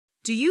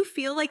Do you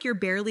feel like you're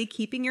barely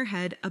keeping your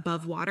head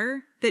above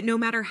water? That no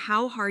matter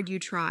how hard you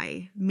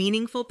try,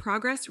 meaningful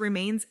progress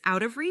remains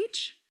out of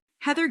reach?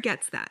 Heather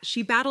gets that.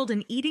 She battled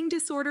an eating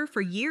disorder for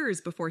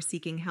years before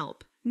seeking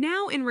help.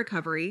 Now in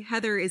recovery,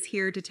 Heather is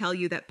here to tell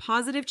you that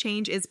positive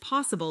change is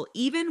possible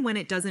even when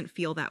it doesn't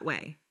feel that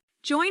way.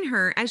 Join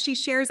her as she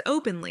shares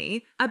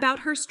openly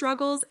about her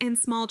struggles and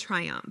small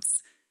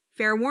triumphs.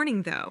 Fair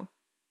warning though,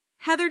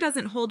 Heather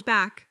doesn't hold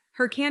back.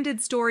 Her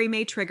candid story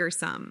may trigger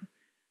some.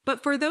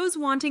 But for those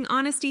wanting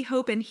honesty,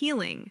 hope, and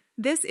healing,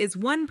 this is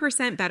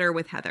 1% Better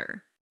with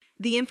Heather.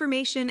 The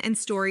information and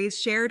stories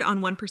shared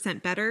on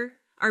 1% Better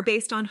are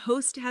based on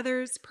host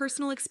Heather's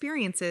personal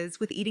experiences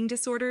with eating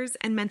disorders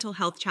and mental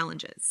health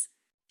challenges.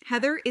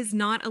 Heather is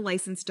not a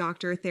licensed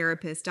doctor,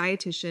 therapist,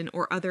 dietitian,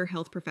 or other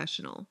health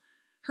professional.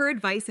 Her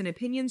advice and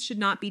opinions should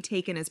not be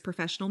taken as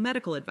professional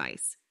medical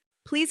advice.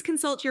 Please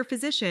consult your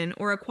physician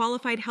or a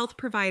qualified health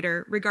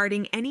provider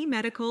regarding any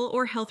medical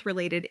or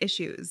health-related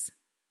issues.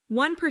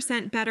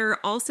 1% Better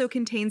also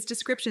contains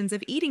descriptions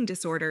of eating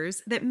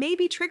disorders that may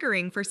be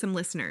triggering for some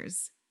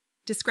listeners.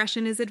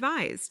 Discretion is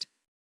advised.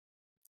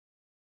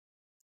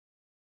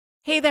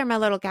 Hey there, my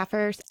little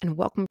gaffers, and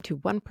welcome to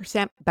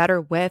 1%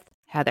 Better with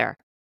Heather.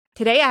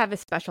 Today I have a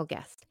special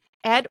guest,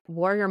 Ed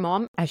Warrior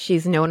Mom, as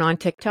she's known on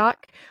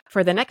TikTok.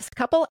 For the next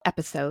couple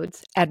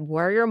episodes, Ed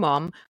Warrior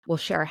Mom will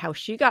share how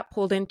she got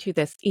pulled into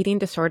this eating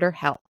disorder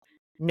hell.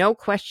 No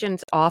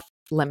questions off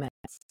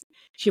limits.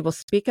 She will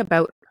speak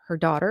about her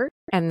daughter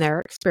and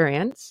their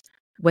experience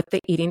with the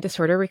eating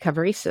disorder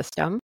recovery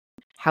system,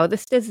 how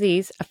this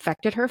disease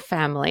affected her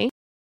family.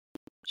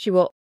 She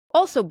will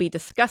also be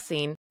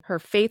discussing her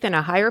faith in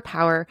a higher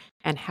power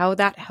and how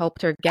that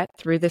helped her get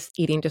through this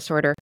eating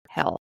disorder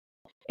hell.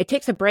 It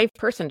takes a brave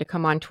person to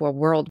come onto a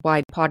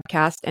worldwide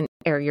podcast and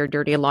air your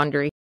dirty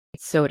laundry,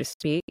 so to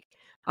speak.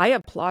 I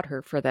applaud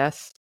her for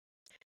this.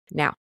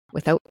 Now,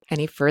 without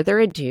any further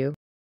ado,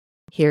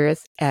 here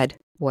is Ed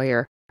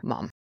Warrior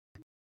Mom.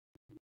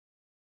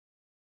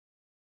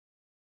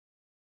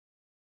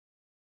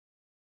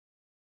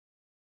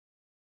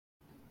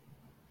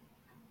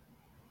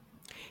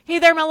 Hey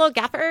there, my little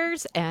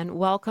gaffers, and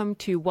welcome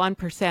to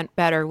 1%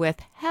 Better with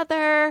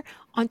Heather.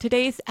 On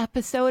today's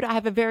episode, I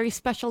have a very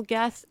special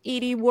guest,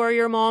 Edie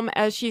Warrior Mom,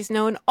 as she's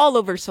known all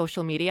over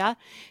social media.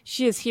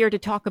 She is here to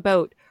talk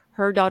about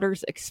her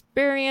daughter's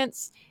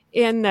experience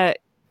in the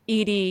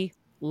Edie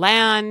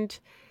land.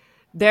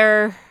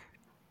 They're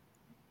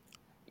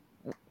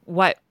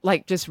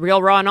just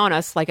real raw and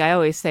honest, like I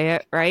always say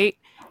it, right?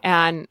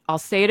 And I'll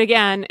say it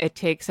again, it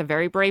takes a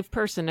very brave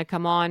person to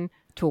come on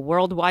to a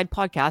worldwide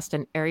podcast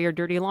and air your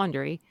dirty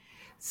laundry.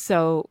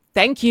 So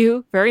thank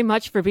you very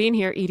much for being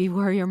here, Edie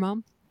Warrior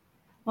Mom.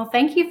 Well,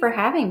 thank you for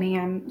having me.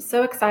 I'm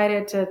so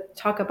excited to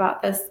talk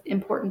about this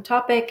important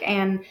topic,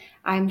 and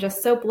I'm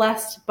just so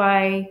blessed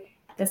by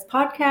this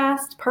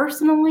podcast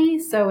personally.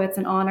 So it's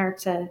an honor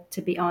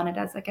to be on it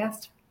as a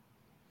guest.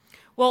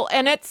 Well,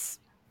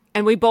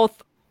 and we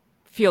both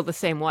feel the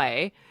same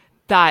way,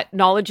 that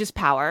knowledge is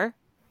power,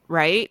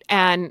 right?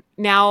 And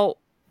now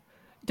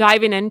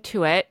diving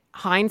into it,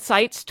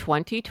 hindsight's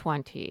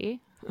 2020.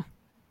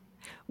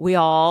 We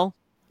all,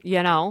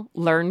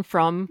 learn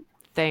from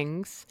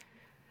things.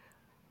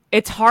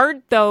 It's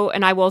hard though,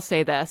 and I will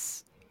say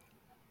this,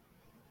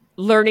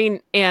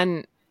 learning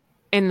in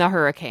the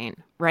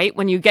hurricane, right?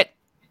 When you get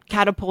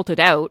catapulted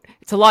out,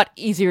 it's a lot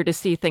easier to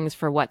see things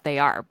for what they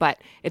are, but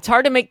it's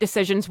hard to make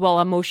decisions while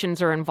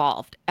emotions are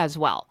involved as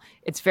well.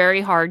 It's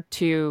very hard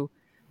to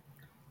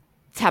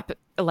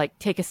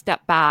take a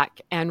step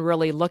back and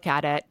really look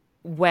at it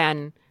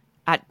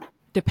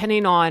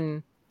depending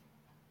on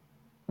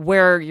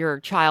where your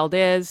child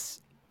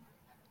is.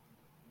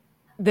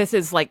 This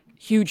is like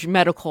huge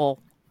medical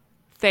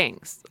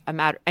things, and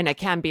it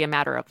can be a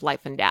matter of life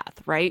and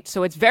death, right?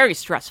 So it's very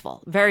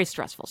stressful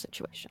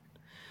situation.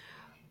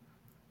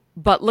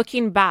 But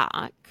looking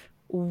back,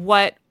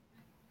 what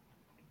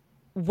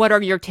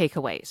are your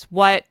takeaways?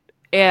 What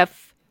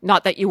if,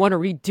 not that you want to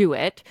redo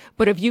it,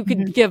 but if you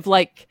could give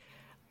like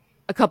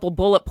a couple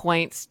bullet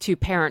points to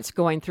parents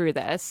going through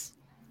this,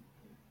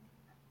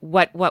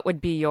 what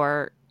would be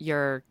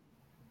your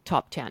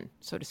top 10,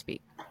 so to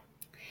speak?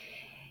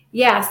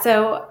 Yeah,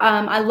 so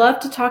I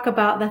love to talk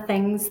about the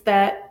things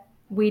that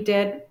we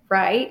did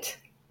right,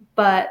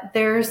 but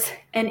there's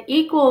an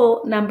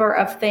equal number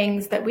of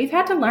things that we've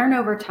had to learn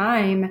over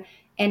time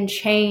and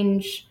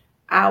change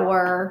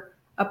our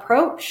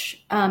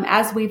approach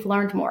as we've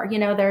learned more.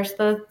 There's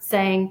the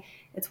saying,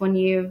 it's when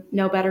you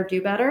know better,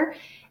 do better.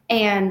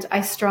 And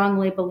I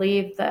strongly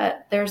believe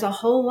that there's a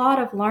whole lot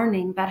of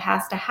learning that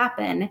has to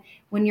happen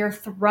when you're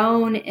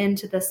thrown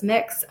into this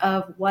mix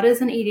of what is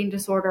an eating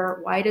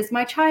disorder? Why does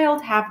my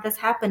child have this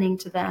happening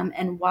to them?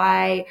 And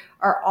why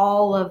are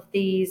all of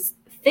these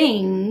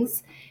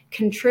things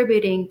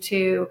contributing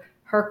to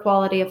her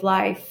quality of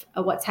life,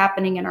 what's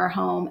happening in our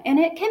home? And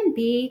it can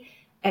be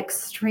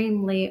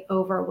extremely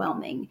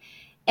overwhelming.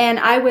 And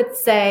I would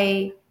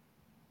say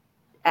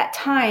at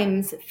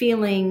times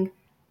feeling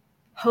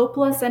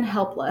hopeless and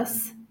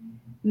helpless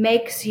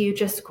makes you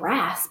just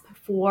grasp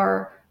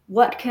for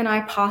what can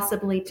I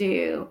possibly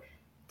do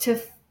to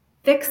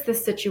fix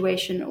this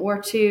situation or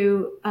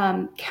to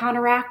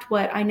counteract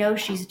what I know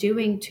she's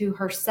doing to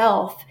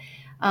herself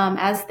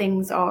as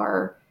things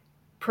are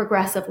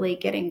progressively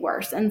getting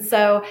worse. And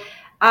so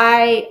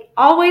I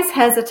always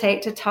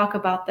hesitate to talk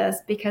about this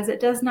because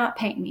it does not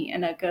paint me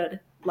in a good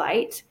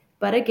light.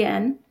 But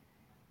again,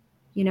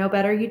 you know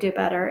better, you do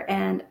better.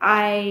 And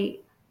I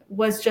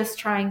was just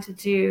trying to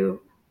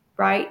do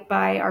right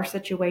by our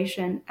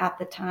situation at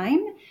the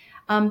time.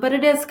 But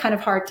it is kind of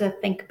hard to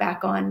think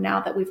back on now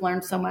that we've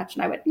learned so much,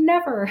 and I would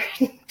never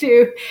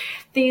do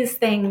these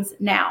things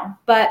now.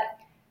 But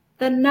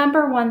the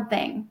number one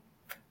thing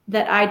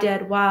that I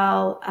did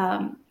while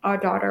our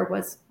daughter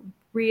was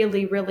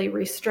really, really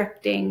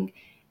restricting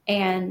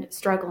and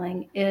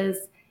struggling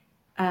is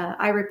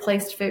I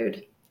replaced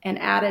food and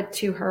added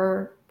to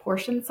her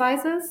portion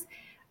sizes.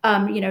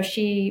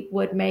 She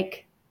would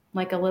make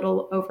like a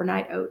little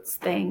overnight oats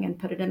thing and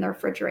put it in the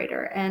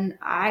refrigerator. And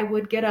I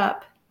would get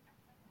up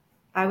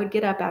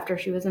after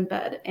she was in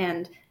bed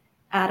and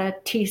add a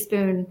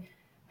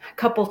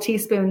couple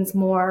teaspoons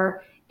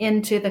more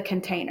into the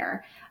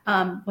container.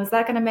 Was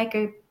that going to make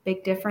a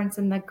big difference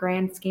in the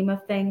grand scheme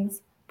of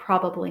things?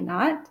 Probably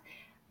not.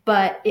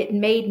 But it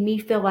made me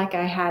feel like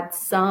I had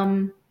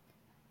some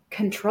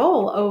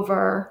control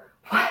over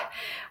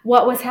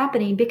what was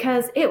happening,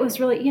 because it was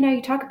really,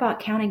 you talk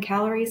about counting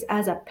calories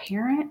as a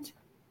parent.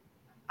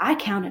 I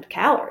counted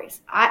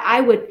calories.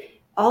 I would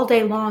all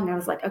day long. I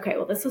was like, okay,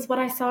 well, this is what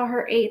I saw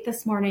her ate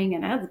this morning,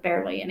 and that's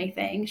barely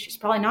anything. She's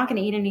probably not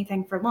going to eat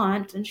anything for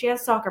lunch, and she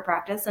has soccer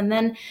practice. And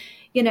then,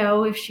 it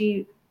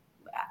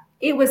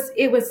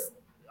was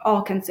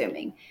all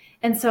consuming.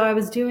 And so I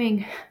was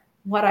doing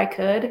what I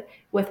could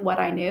with what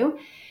I knew.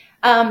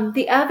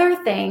 The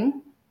other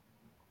thing,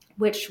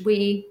 which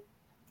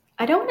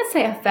I don't want to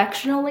say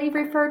affectionately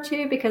refer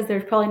to, because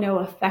there's probably no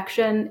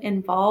affection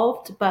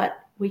involved, but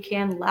we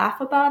can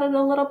laugh about it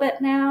a little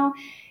bit now.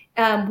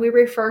 We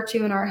refer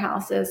to in our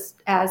house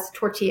as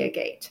Tortilla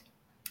Gate.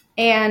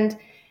 And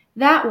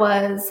that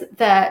was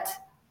that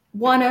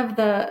one of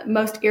the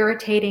most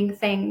irritating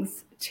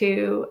things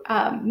to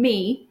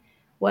me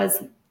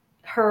was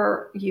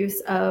her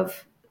use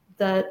of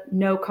the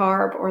no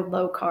carb or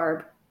low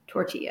carb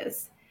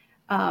tortillas.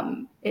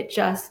 I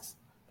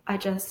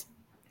just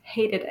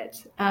hated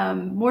it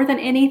more than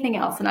anything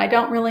else. And I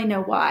don't really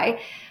know why,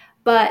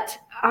 but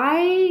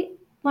I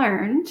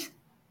learned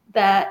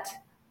that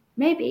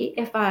maybe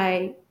if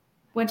I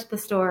went to the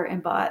store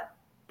and bought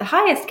the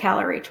highest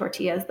calorie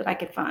tortillas that I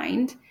could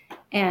find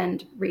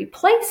and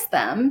replace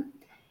them,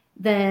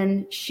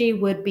 then she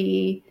would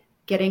be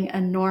getting a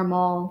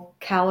normal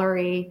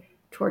calorie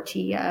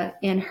tortilla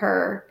in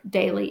her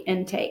daily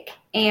intake.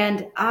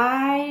 And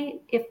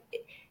if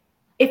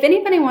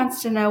anybody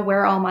wants to know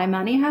where all my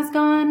money has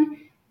gone,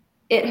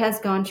 it has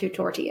gone to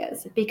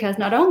tortillas, because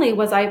not only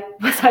was I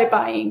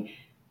buying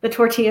the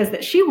tortillas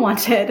that she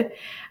wanted,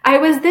 I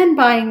was then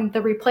buying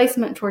the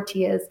replacement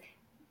tortillas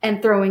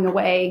and throwing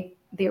away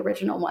the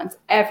original ones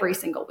every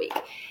single week.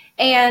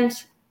 And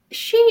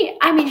she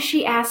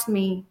asked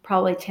me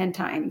probably 10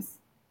 times,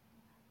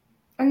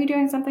 "Are you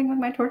doing something with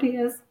my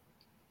tortillas?"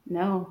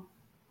 No,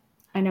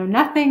 I know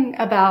nothing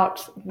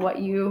about what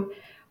you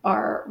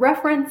are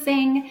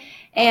referencing.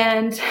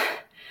 And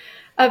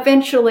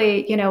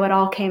eventually, it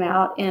all came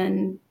out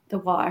in the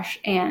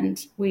wash,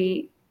 and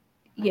we,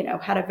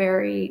 had a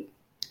very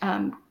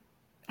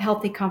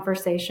healthy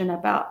conversation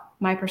about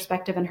my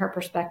perspective and her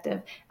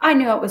perspective. I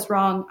knew it was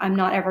wrong. I'm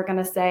not ever going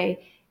to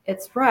say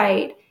it's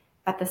right.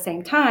 At the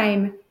same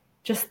time,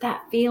 just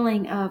that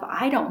feeling of,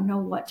 I don't know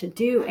what to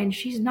do, and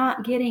she's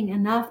not getting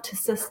enough to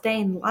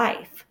sustain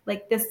life.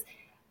 Like this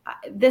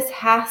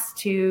has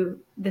to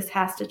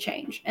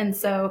change. And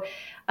so,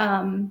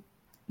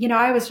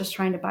 I was just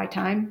trying to buy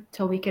time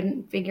till we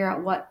can figure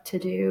out what to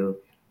do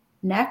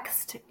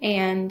next.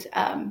 And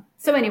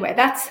so anyway,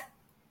 that's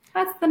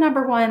the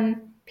number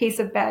one piece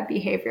of bad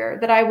behavior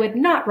that I would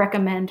not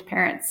recommend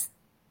parents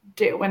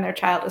do when their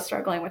child is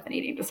struggling with an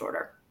eating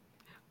disorder.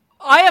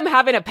 I am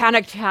having a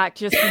panic attack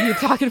just when you're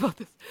talking about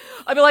this.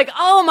 I'd be like,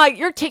 oh my,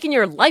 you're taking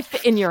your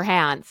life in your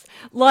hands.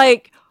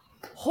 Like,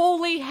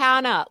 holy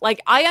Hannah.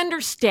 Like, I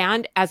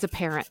understand as a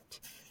parent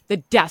the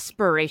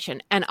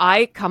desperation. And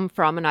I come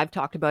from, and I've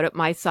talked about it,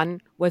 my son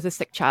was a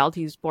sick child.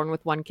 He was born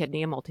with one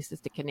kidney, a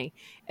multicystic kidney.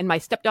 And my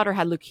stepdaughter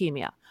had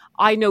leukemia.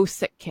 I know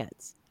sick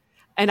kids.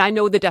 And I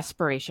know the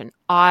desperation.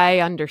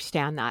 I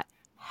understand that.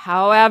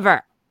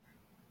 However,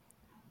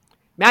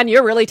 man,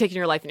 you're really taking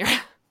your life in your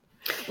hands.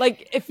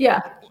 Like, if...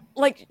 Yeah.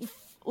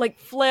 Like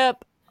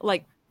Flip,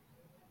 like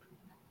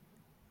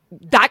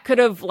that could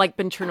have like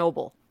been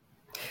Chernobyl.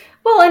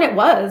 Well, and it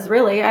was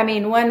really, I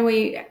mean, when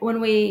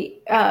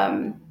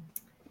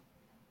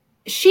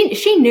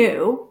she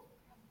knew,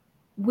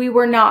 we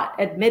were not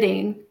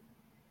admitting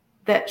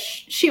that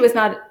she was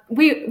not,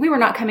 we were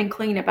not coming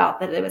clean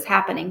about that it was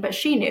happening, but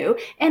she knew.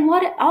 And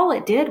all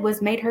it did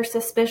was made her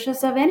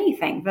suspicious of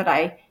anything that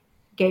I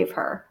gave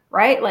her,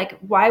 right? Like,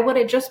 why would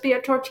it just be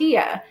a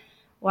tortilla?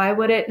 Why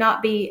would it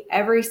not be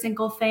every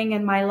single thing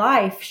in my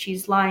life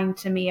she's lying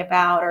to me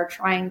about or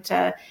trying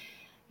to,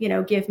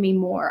 give me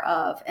more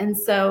of? And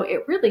so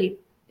it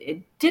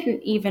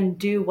didn't even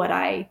do what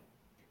I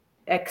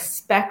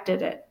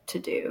expected it to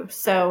do.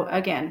 So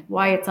again,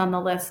 why it's on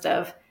the list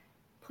of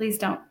please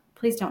don't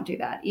do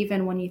that,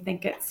 even when you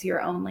think it's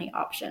your only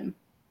option.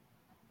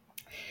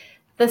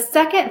 The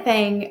second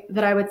thing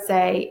that I would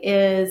say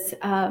is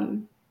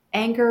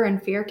anger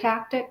and fear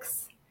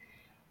tactics.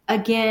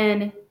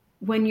 Again,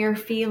 when you're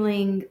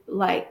feeling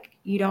like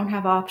you don't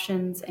have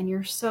options and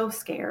you're so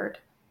scared,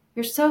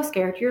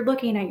 you're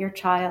looking at your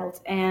child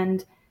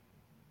and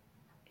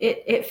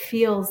it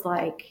feels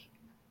like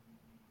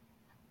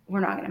we're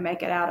not going to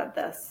make it out of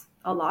this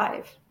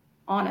alive,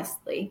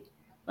 honestly.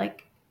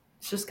 Like,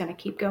 it's just going to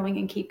keep going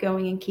and keep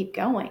going and keep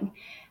going.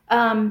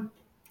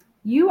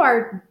 You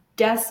are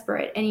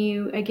desperate, and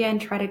you, again,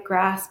 try to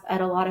grasp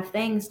at a lot of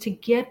things to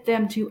get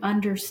them to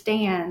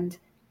understand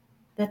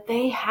that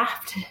they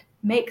have to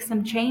make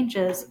some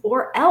changes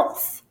or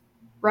else,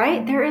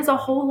 right? There is a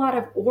whole lot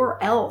of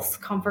or else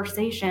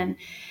conversation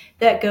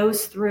that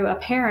goes through a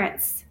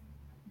parent's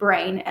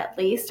brain, at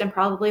least, and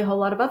probably a whole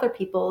lot of other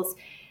people's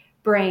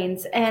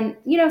brains. And,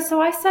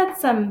 so I said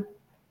some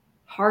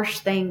harsh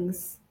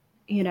things,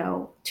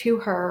 to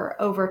her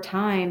over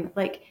time,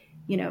 like,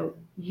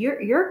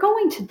 you're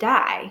going to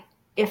die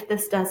if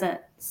this doesn't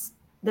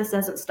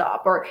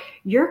stop, or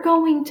you're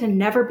going to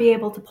never be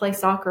able to play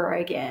soccer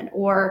again,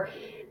 or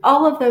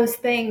all of those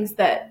things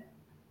that,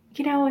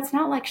 it's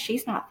not like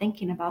she's not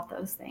thinking about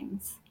those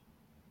things,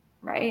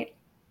 right?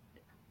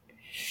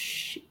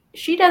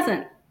 She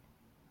doesn't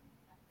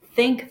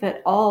think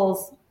that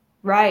all's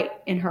right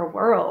in her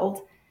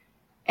world.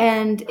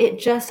 And it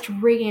just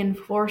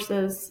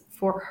reinforces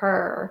for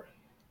her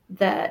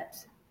that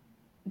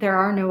there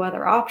are no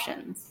other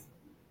options,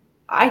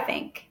 I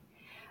think.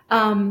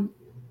 And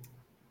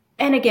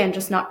again,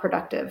 just not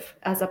productive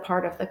as a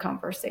part of the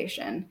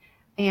conversation.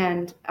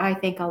 And I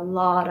think a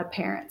lot of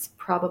parents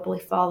probably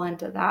fall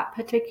into that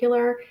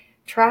particular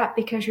trap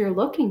because you're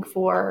looking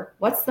for,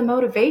 what's the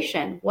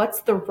motivation?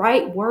 What's the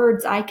right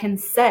words I can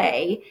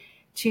say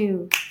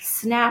to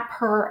snap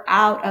her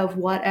out of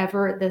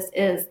whatever this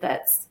is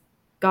that's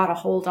got a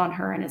hold on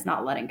her and is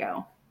not letting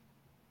go?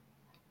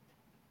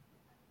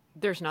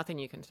 There's nothing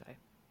you can say.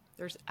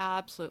 There's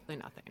absolutely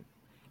nothing.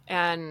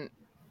 And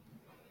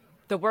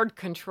the word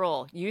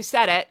control, you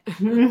said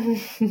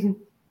it.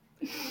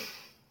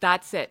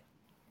 That's it.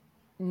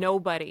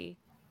 Nobody.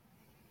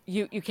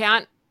 You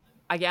can't,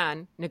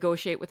 again,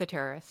 negotiate with a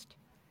terrorist.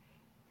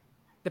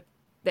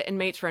 The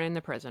inmates run in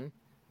the prison.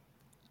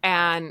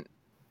 And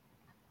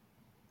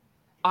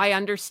I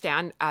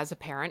understand as a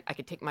parent, I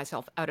could take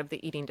myself out of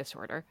the eating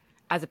disorder.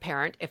 As a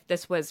parent, if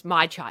this was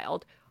my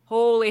child,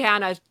 holy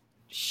Hannah,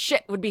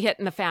 shit would be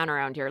hitting the fan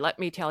around here. Let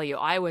me tell you,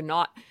 I would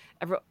not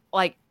ever,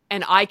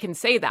 and I can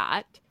say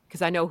that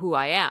because I know who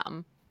I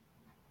am.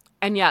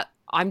 And yet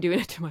I'm doing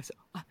it to myself.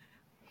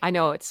 I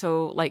know it's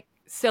so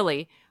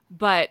silly,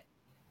 but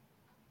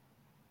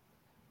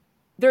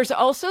there's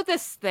also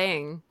this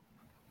thing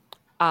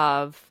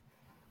of,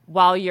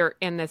 while you're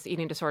in this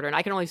eating disorder, and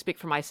I can only speak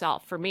for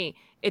myself, for me,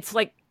 it's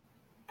like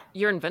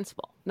you're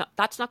invincible. No,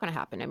 that's not going to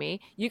happen to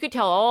me. You could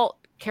tell all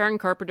Karen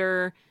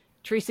Carpenter,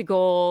 Teresa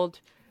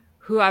Gold,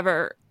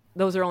 whoever,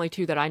 those are only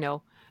two that I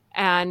know.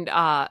 And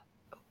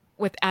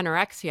with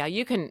anorexia,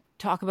 you can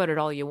talk about it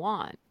all you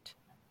want.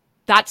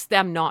 That's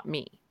them, not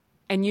me.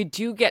 And you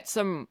do get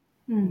some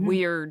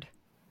weird,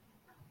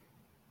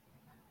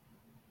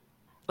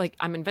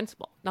 I'm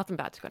invincible. Nothing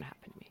bad's going to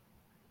happen to me.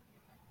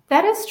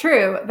 That is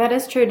true. That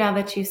is true. Now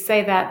that you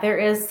say that, there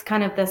is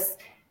kind of this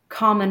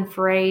common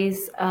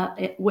phrase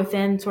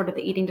within sort of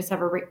the eating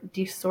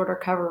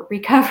disorder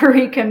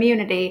recovery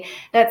community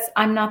that's,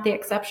 I'm not the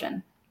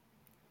exception,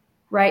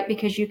 right?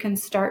 Because you can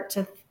start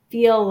to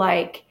feel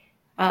like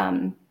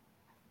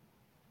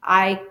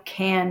I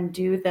can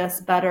do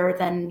this better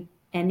than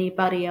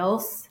anybody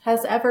else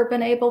has ever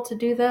been able to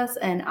do this,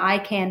 and I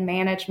can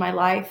manage my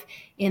life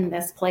in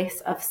this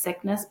place of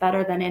sickness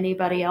better than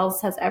anybody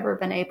else has ever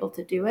been able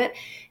to do it.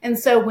 And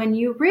so when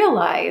you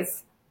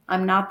realize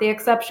I'm not the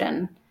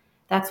exception,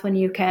 that's when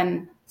you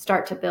can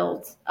start to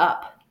build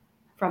up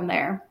from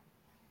there.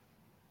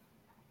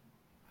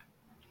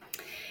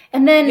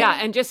 And then, yeah,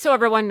 and just so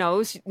everyone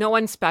knows, no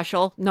one's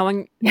special.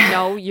 No,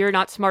 you're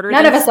not smarter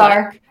None than of us Slick.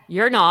 are.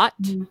 You're not.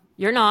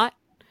 You're not.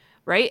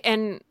 Right?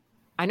 And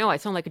I know I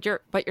sound like a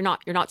jerk, but you're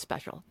not. You're not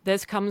special.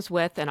 This comes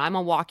with, and I'm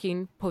a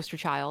walking poster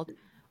child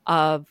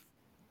of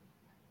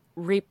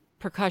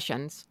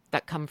repercussions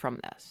that come from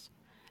this.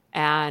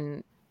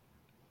 And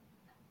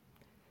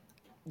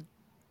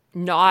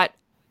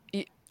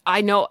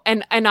I know,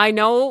 and I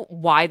know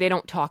why they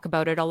don't talk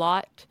about it a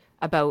lot,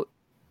 about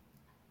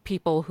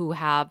people who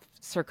have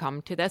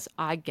succumbed to this.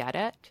 I get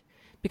it.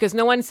 Because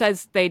no one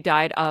says they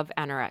died of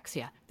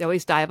anorexia. They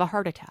always die of a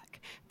heart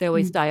attack. They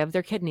always die of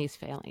their kidneys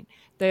failing.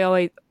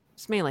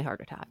 It's mainly heart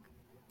attack,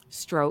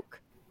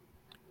 stroke.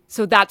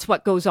 So that's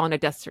what goes on a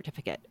death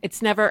certificate.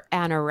 It's never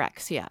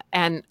anorexia.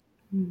 And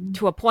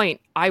to a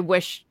point, I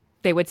wish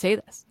they would say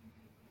this.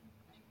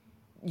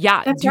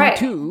 Yeah, That's due right.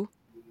 to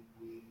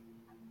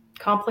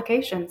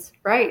Complications,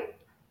 right?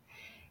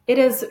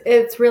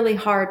 It's really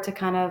hard to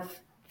kind of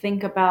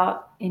think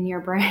about in your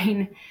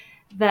brain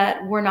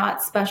that we're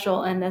not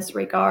special in this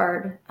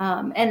regard.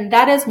 And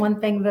that is one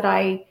thing that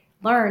I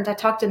learned. I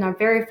talked in our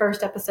very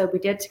first episode we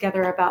did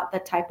together about the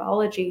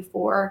typology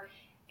for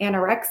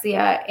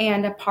anorexia.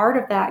 And a part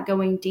of that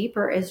going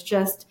deeper is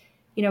just,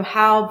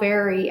 how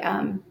very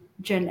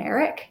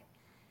generic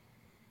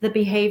the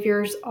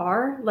behaviors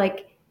are.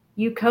 Like,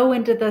 you go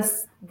into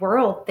this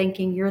world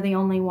thinking you're the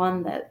only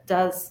one that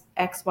does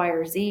X, Y,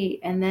 or Z.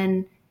 And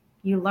then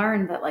you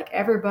learn that like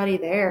everybody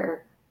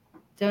there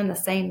doing the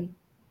same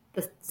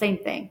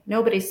thing.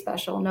 Nobody's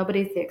special.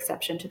 Nobody's the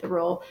exception to the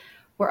rule.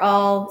 We're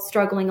all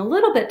struggling a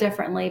little bit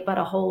differently, but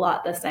a whole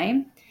lot the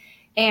same.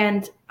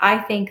 And I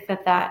think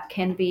that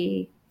can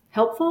be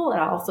helpful. It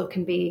also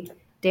can be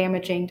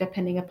damaging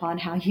depending upon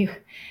how you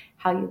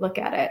look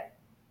at it.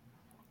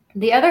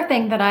 The other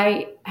thing that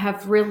I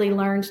have really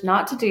learned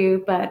not to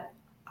do, but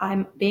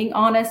I'm being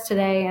honest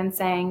today and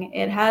saying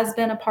it has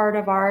been a part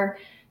of our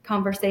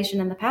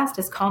conversation in the past,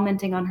 is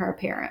commenting on her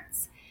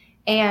appearance.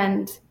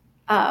 And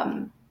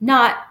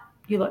not,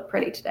 you look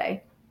pretty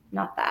today,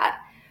 not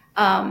that.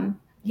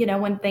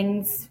 When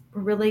things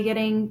were really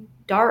getting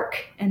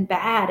dark and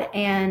bad,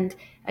 and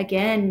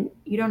again,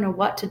 you don't know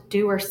what to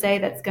do or say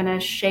that's going to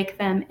shake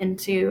them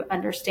into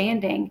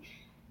understanding.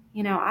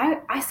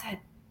 I said,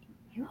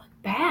 you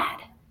look bad.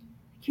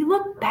 You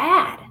look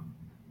bad.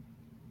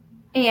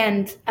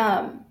 And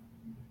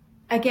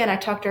again, I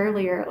talked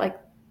earlier, like,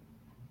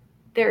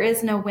 there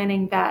is no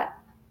winning that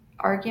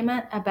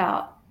argument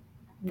about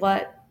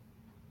what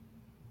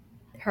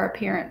her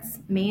appearance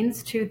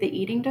means to the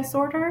eating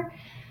disorder.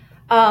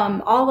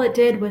 All it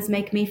did was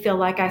make me feel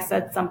like I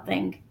said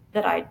something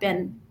that I'd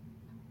been,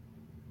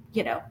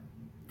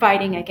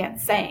 fighting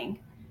against saying,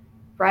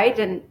 right? It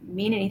didn't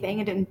mean anything.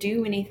 It didn't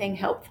do anything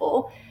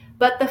helpful.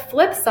 But the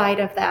flip side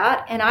of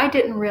that, and I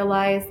didn't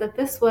realize that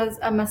this was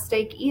a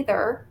mistake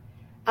either.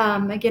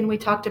 Again, we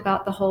talked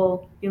about the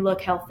whole "you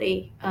look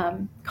healthy"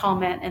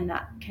 comment, and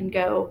that can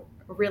go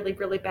a really,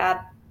 really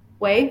bad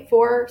way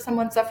for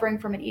someone suffering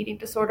from an eating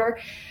disorder.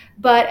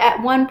 But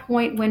at one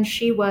point when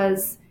she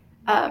was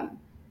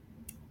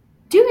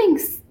doing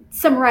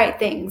some right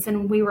things,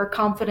 and we were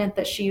confident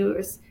that she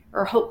was,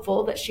 or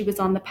hopeful that she was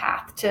on the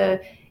path to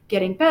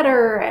getting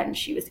better, and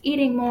she was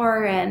eating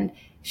more, and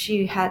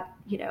she had,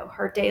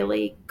 her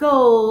daily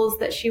goals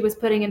that she was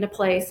putting into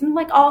place, and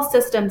like all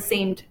systems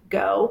seemed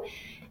go.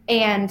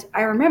 And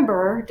I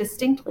remember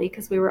distinctly,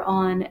 because we were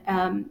on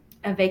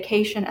a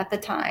vacation at the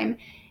time,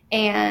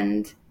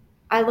 and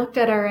I looked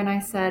at her and I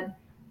said,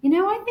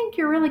 I think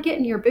you're really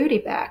getting your booty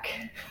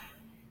back.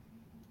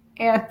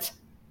 And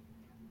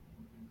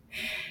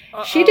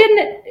she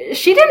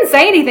didn't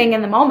say anything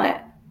in the moment.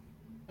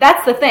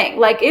 That's the thing.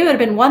 Like, it would have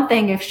been one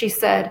thing if she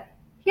said,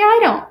 yeah,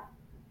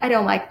 I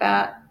don't like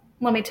that.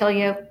 Let me tell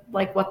you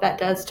like what that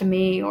does to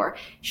me. Or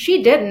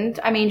she didn't.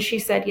 I mean, she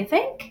said, you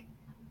think?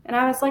 And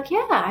I was like,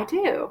 yeah, I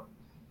do.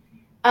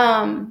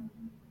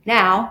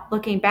 Now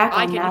looking back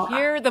on that, I can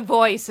hear the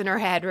voice in her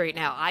head right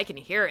now. I can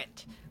hear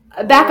it.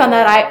 Back on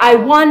that, I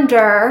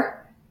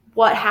wonder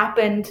what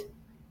happened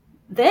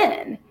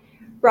then,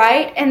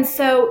 right? And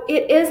so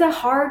it is a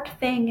hard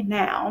thing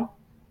now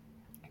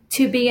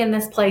to be in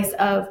this place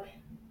of,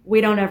 we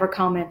don't ever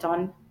comment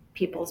on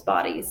people's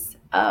bodies.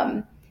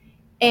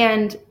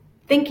 And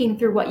thinking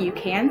through what you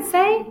can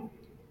say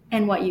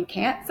and what you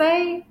can't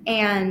say.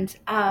 And,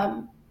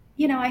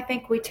 I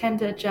think we tend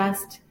to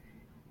just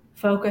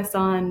focus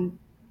on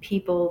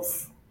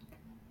people's,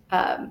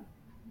 the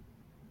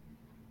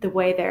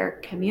way they're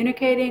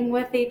communicating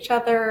with each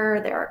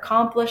other, their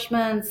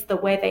accomplishments, the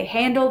way they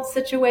handled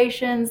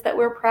situations that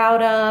we're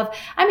proud of.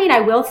 I mean, I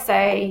will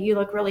say, you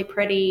look really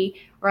pretty,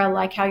 or I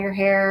like how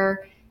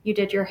you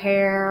did your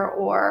hair,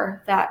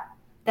 or that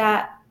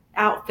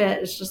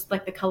outfit is just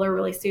like the color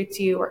really suits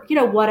you, or,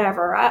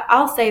 whatever.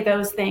 I'll say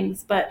those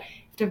things, but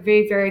to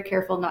be very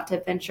careful not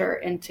to venture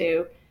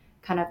into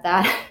kind of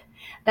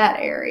that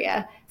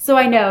area. So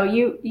I know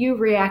you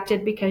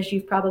reacted because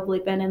you've probably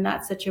been in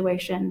that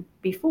situation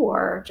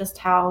before, just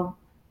how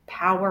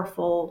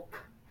powerful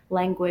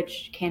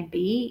language can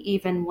be,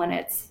 even when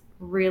it's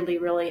really,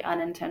 really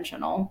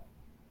unintentional.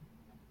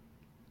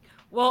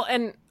 Well,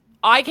 and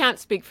I can't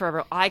speak for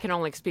everyone. I can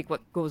only speak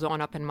what goes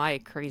on up in my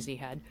crazy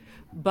head.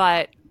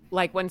 But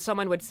like when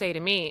someone would say to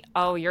me,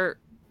 oh, you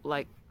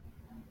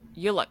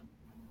look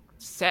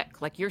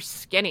sick, like you're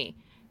skinny.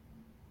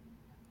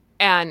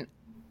 And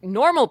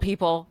normal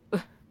people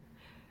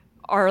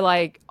are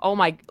like, oh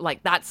my,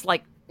 like that's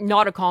like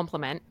not a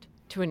compliment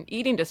to an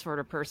eating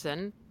disorder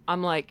person.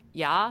 I'm like,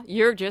 yeah,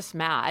 you're just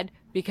mad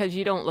because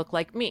you don't look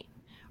like me,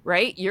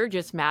 right? You're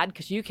just mad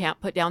because you can't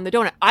put down the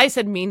donut. I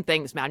said mean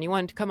things, man. You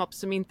wanted to come up with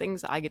some mean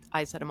things?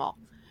 I said them all.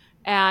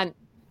 And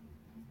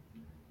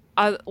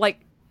I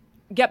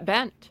get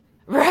bent,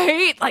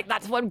 right? Like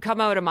that's what would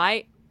come out of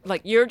my,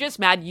 like, you're just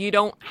mad you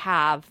don't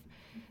have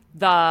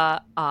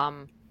the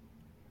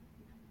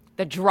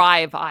the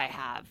drive I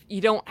have.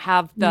 You don't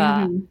have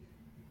the,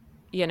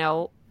 you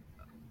know,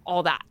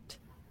 all that.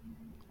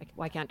 Like,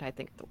 why can't I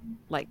think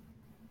like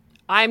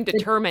I'm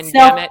determined,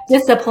 damn it.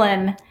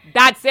 Self-discipline.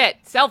 That's it.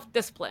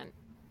 Self-discipline.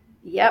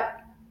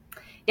 Yep.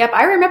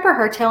 I remember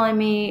her telling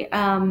me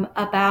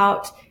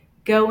about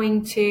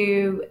going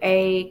to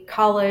a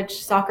college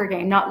soccer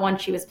game, not one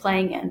she was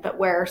playing in, but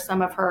where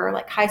some of her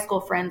like high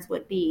school friends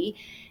would be.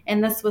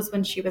 And this was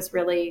when she was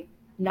really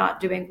not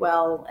doing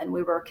well, and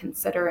we were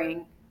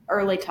considering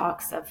early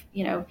talks of,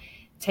 you know,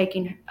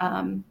 taking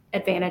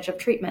advantage of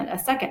treatment a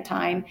second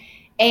time.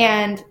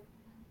 And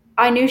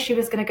I knew she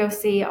was going to go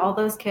see all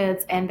those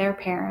kids and their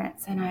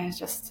parents, and I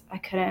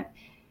couldn't,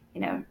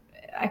 you know,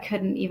 I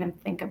couldn't even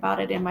think about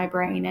it in my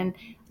brain. And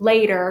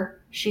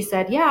later she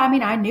said, yeah, I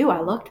mean, I knew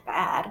I looked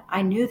bad.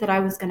 I knew that I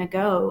was going to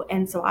go.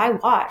 And so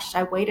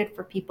I waited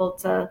for people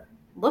to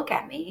look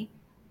at me.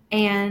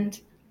 And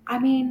I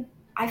mean,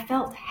 I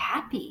felt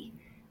happy.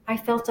 I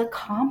felt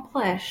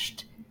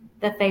accomplished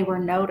that they were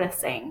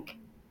noticing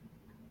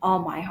all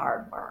my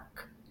hard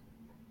work.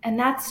 And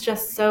that's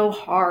just so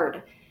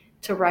hard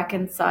to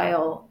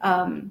reconcile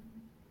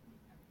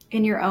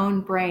in your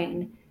own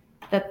brain,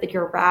 that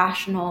your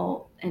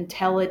rational,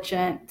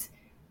 intelligent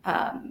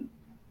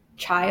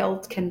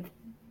child can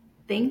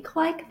think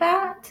like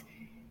that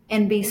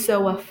and be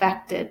so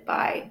affected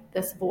by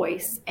this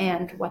voice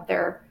and what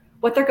they're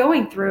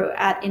going through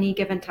at any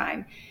given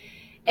time.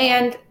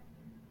 And,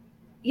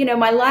 you know,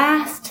 my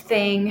last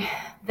thing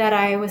that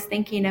I was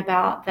thinking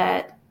about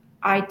that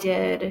I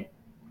did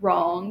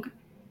wrong,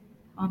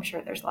 I'm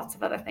sure there's lots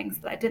of other things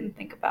that I didn't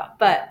think about,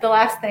 but the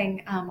last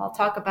thing I'll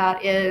talk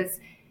about is,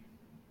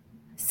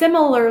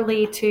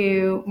 similarly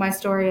to my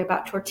story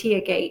about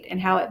Tortillagate and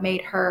how it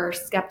made her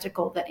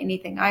skeptical that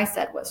anything I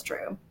said was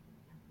true,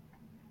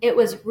 it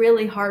was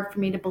really hard for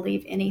me to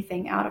believe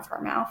anything out of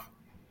her mouth.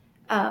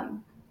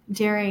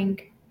 During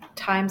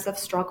times of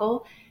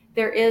struggle,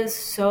 there is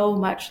so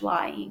much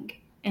lying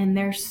and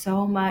there's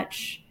so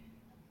much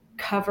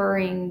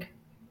covering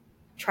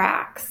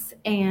tracks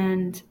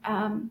and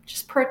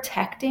just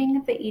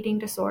protecting the eating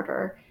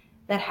disorder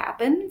that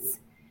happens.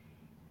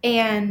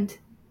 And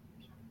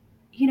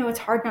you know, it's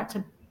hard not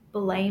to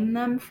blame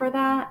them for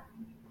that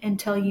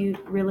until you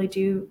really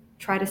do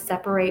try to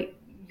separate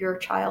your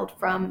child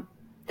from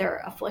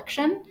their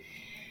affliction.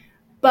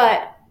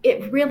 But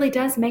it really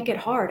does make it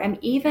hard. I mean,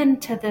 even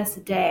to this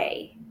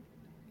day,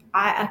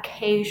 my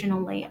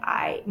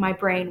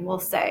brain will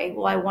say,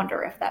 well, I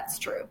wonder if that's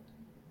true,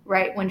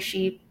 right? When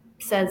she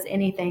says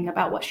anything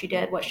about what she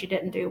did, what she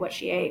didn't do, what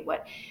she ate,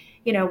 what,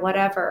 you know,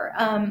 whatever.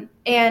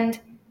 And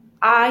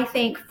I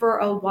think for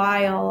a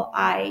while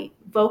I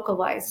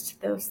vocalized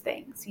those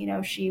things. You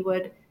know, she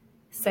would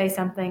say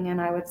something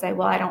and I would say,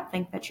 well, I don't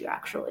think that you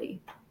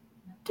actually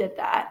did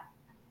that.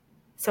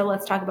 So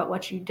let's talk about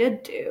what you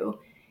did do.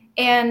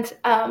 And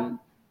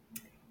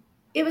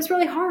it was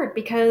really hard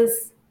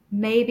because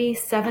maybe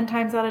 7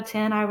 times out of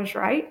 10 I was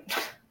right.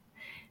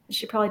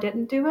 She probably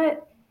didn't do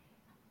it.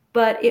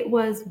 But it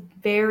was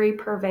very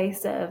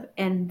pervasive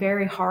and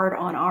very hard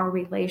on our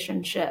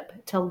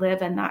relationship to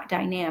live in that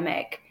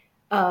dynamic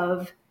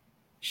of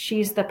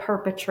she's the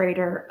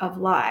perpetrator of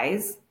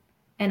lies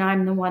and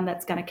I'm the one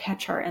that's going to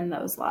catch her in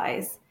those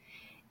lies.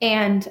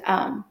 And,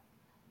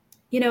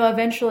 you know,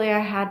 eventually I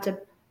had to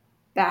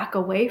back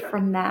away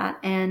from that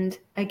and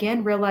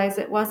again, realize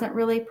it wasn't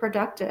really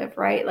productive,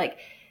 right? Like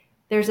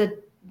there's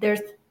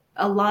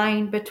a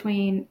line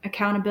between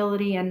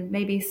accountability and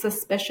maybe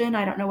suspicion.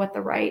 I don't know what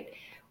the right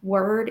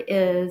word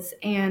is.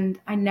 And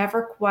I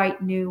never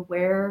quite knew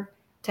where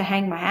to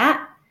hang my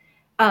hat.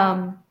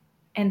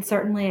 And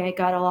certainly it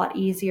got a lot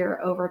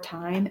easier over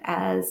time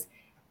as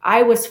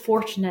I was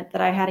fortunate that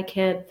I had a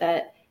kid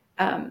that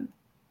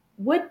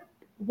would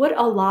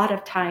a lot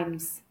of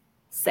times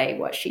say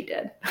what she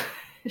did.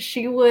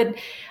 She would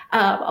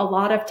a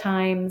lot of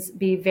times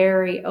be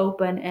very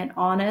open and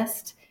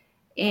honest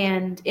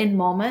and in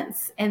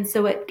moments. And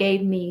so it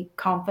gave me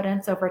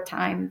confidence over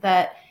time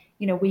that,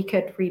 you know, we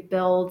could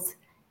rebuild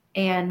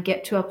and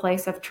get to a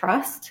place of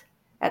trust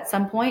at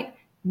some point.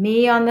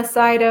 Me on the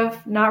side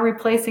of not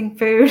replacing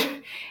food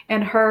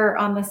and her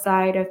on the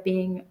side of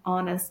being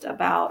honest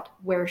about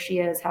where she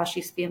is, how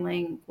she's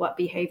feeling, what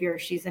behavior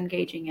she's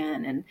engaging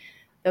in, and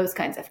those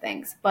kinds of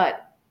things.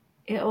 But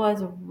it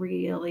was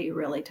really,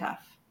 really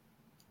tough.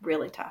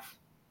 Really tough.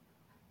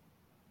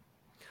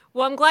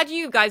 Well, I'm glad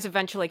you guys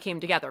eventually came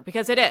together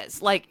because it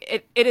is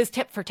like it is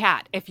tit for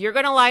tat. If you're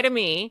going to lie to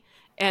me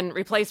and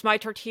replace my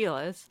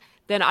tortillas,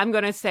 then I'm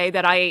going to say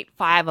that I ate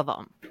 5 of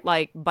them.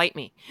 Like, bite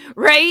me,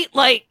 right?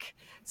 Like,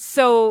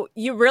 so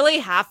you really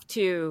have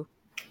to.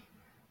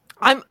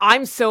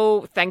 I'm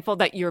so thankful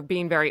that you're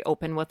being very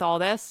open with all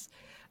this,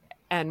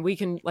 and we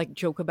can like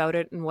joke about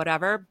it and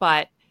whatever.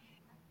 But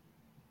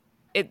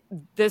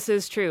this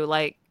is true.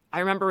 Like, I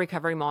remember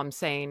recovery moms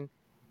saying,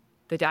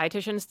 the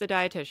dietitian's the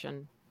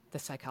dietitian, the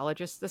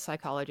psychologist's the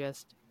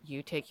psychologist.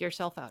 You take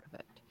yourself out of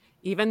it.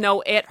 Even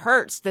though it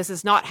hurts, this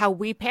is not how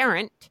we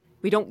parent.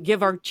 We don't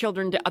give our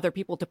children to other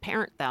people to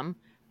parent them.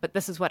 but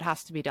this is what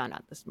has to be done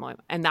at this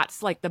moment. And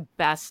that's like the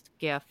best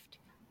gift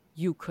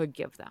you could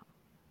give them.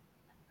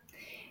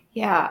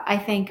 Yeah, I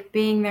think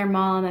being their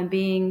mom and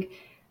being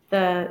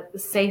the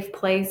safe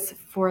place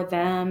for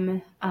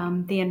them,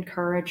 the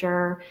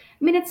encourager.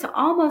 I mean, it's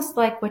almost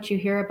like what you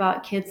hear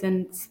about kids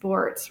in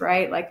sports,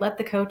 right? Like let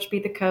the coach be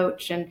the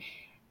coach, and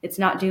it's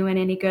not doing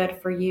any good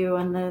for you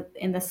in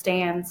the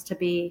stands to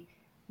be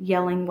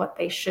yelling what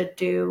they should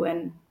do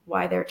and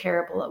why they're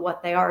terrible at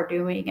what they are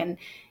doing, and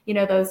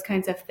those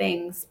kinds of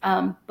things.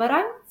 But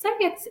I would say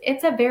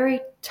it's a very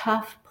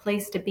tough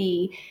place to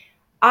be.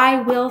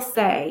 I will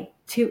say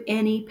to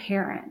any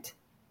parent,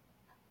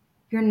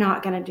 you're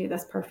not going to do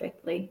this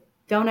perfectly.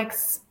 Don't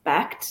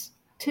expect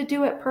to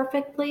do it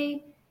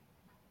perfectly,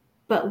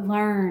 but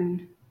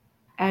learn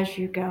as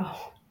you go,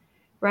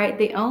 right?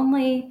 The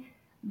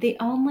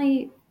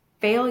only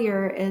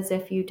failure is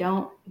if you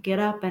don't get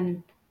up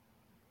and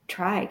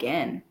try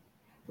again,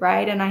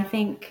 right? And I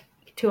think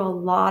to a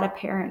lot of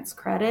parents'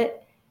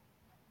 credit,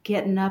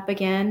 getting up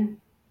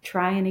again,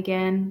 trying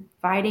again,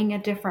 fighting a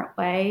different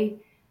way,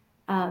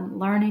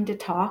 learning to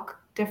talk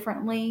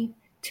differently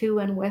to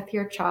and with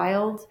your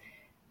child,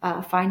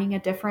 finding a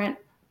different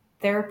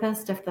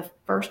therapist if the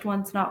first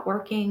one's not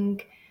working,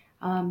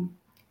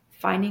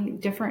 finding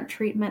different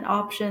treatment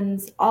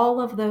options. All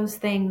of those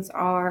things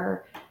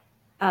are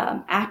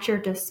at your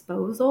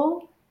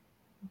disposal,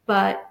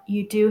 but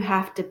you do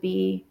have to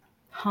be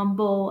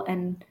humble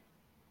and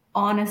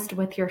honest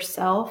with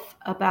yourself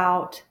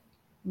about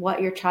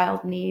what your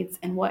child needs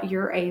and what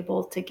you're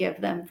able to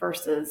give them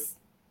versus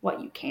what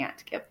you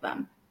can't give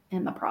them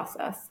in the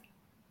process.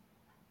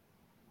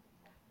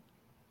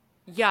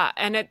 Yeah,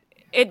 and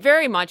it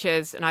very much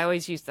is, and I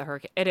always use the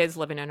hurricane. It is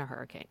living in a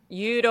hurricane.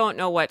 You don't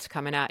know what's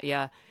coming at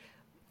you.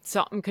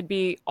 Something could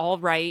be all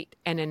right,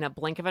 and in a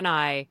blink of an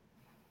eye,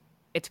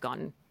 it's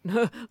gone.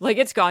 Like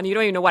it's gone. You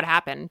don't even know what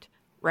happened,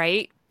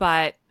 right?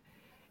 But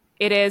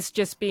it is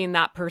just being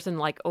that person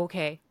like,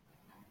 okay,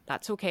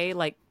 that's okay.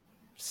 Like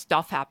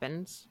stuff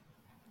happens.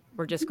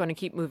 We're just going to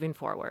keep moving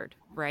forward,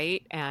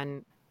 right?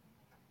 And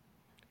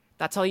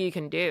that's all you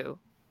can do.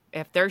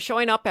 If they're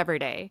showing up every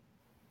day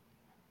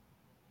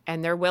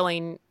and they're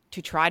willing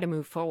to try to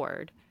move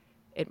forward,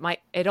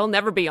 it'll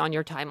never be on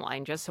your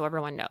timeline, just so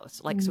everyone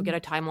knows. Like, so get a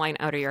timeline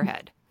out of your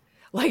head.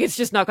 Like, it's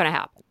just not going to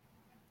happen.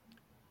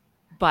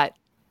 But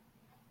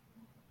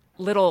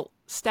little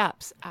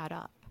steps add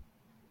up.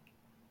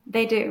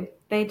 They do.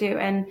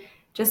 And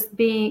just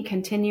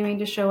continuing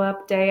to show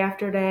up day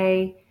after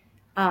day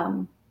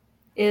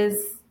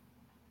is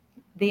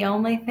the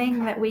only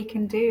thing that we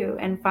can do.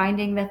 And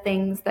finding the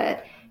things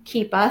that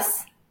keep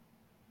us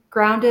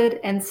grounded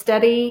and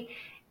steady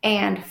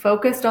and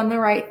focused on the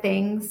right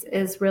things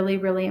is really,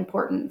 really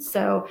important.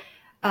 So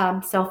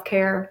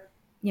self-care,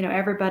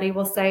 everybody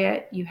will say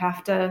it. You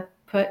have to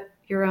put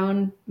your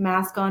own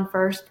mask on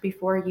first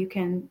before you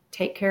can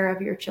take care of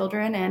your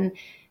children. And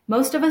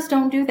most of us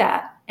don't do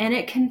that. And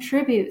it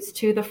contributes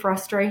to the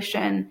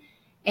frustration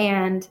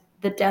and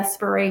the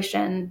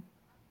desperation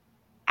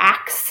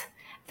acts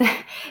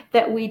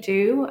that we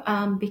do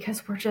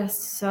because we're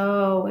just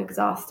so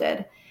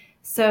exhausted.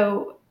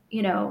 So,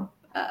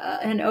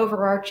 an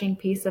overarching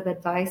piece of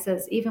advice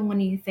is even when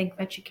you think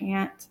that you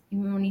can't,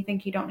 even when you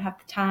think you don't have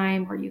the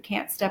time or you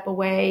can't step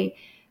away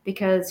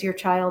because your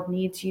child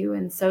needs you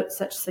in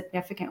such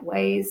significant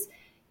ways,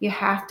 you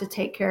have to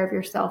take care of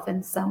yourself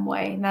in some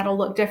way. And that'll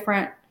look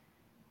different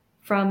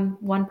from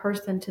one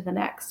person to the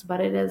next,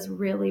 but it is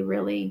really,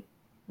 really,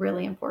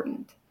 really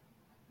important.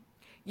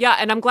 Yeah,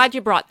 and I'm glad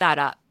you brought that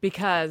up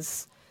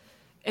because,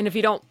 and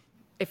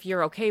if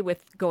you're okay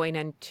with going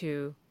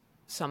into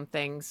some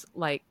things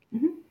like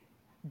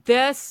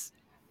this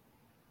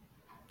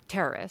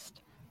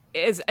terrorist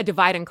is a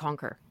divide and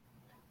conquer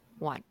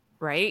one,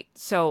 right?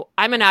 So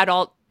I'm an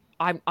adult.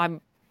 I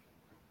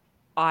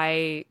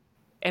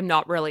am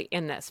not really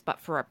in this, but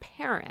for a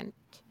parent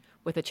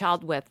with a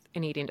child with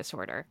an eating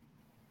disorder,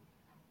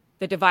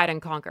 the divide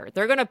and conquer,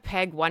 they're going to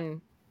peg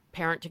one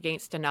parent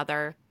against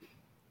another,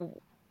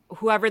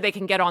 whoever they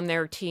can get on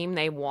their team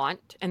they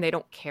want, and they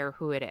don't care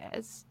who it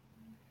is.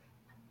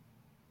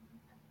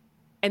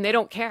 And they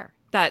don't care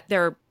that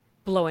they're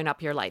blowing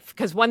up your life.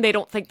 Because one, they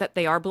don't think that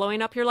they are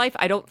blowing up your life.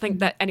 I don't think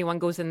that anyone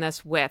goes in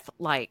this with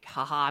like,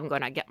 haha, I'm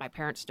going to get my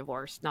parents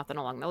divorced. Nothing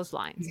along those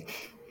lines.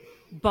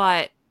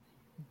 But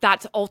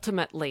that's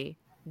ultimately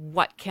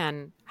what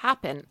can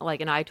happen.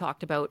 Like, and I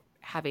talked about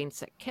having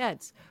sick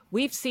kids.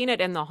 We've seen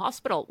it in the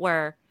hospital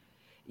where,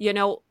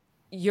 you're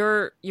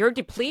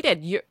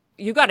depleted.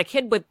 You got a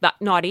kid with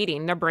not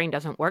eating, their brain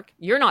doesn't work.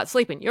 You're not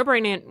sleeping. Your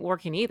brain ain't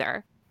working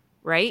either,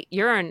 right?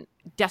 You're in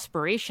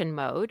desperation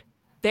mode.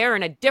 They're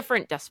in a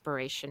different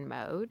desperation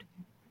mode.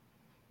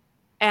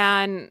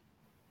 And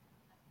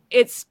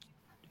it's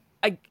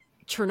a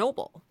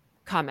Chernobyl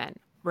coming,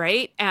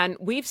 right? And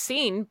we've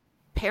seen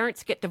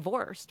parents get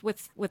divorced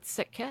with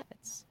sick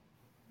kids,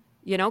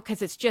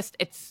 because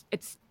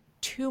it's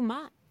too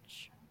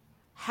much.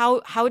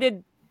 How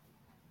did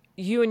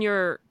you and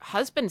your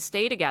husband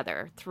stay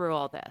together through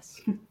all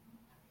this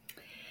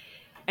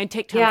and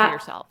take time for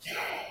yourselves?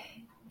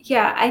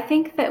 Yeah, I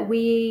think that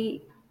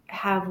we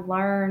have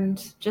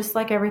learned, just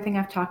like everything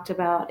I've talked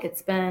about,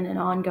 it's been an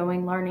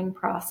ongoing learning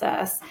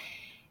process.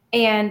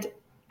 And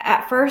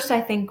at first,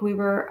 I think we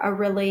were a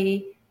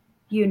really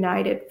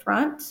united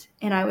front,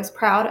 and I was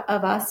proud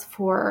of us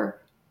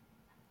for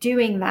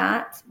doing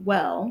that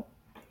well.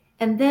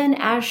 And then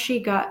as she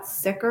got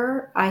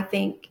sicker, I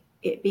think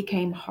it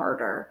became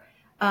harder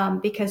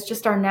because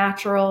just our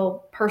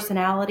natural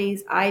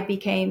personalities, I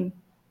became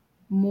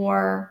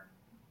more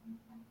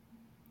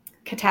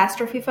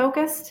catastrophe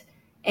focused,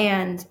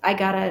 and I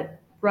got to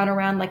run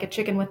around like a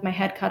chicken with my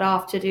head cut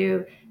off to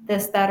do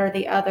this, that, or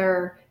the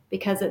other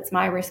because it's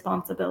my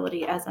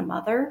responsibility as a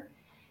mother.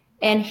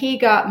 And he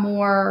got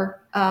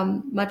more,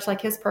 much like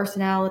his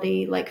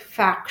personality, like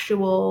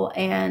factual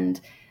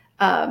and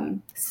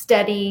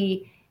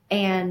steady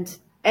and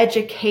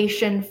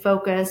education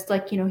focused.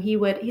 Like,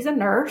 he's a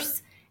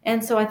nurse.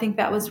 And so I think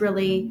that was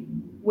really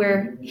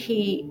where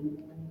he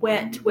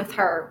went with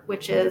her,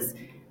 which is,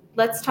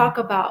 let's talk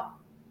about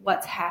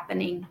what's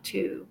happening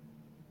to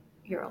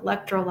your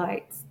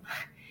electrolytes.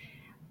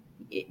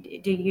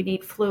 Do you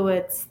need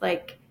fluids?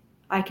 Like,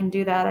 I can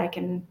do that. I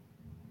can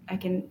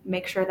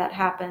make sure that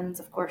happens.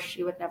 Of course,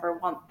 she would never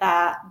want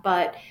that,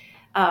 but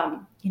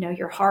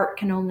your heart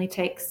can only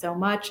take so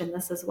much, and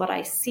this is what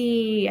I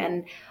see,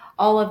 and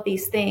all of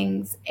these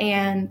things.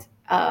 And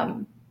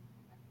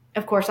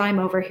of course, I'm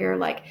over here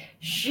like,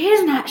 she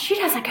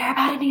doesn't care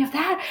about any of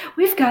that.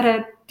 We've got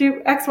to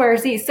do X, Y, or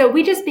Z. So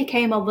we just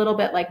became a little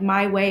bit like,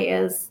 my way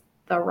is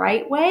the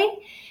right way.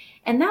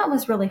 And that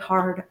was really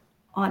hard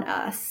on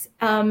us.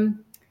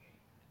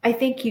 I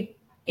think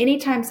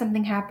anytime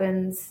something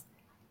happens,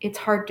 it's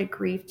hard to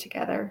grieve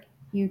together.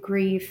 You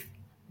grieve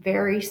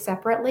very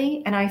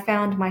separately. And I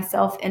found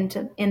myself in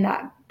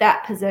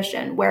that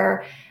position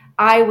where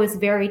I was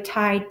very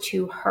tied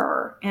to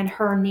her and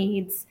her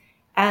needs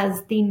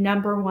as the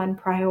number one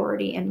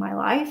priority in my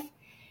life.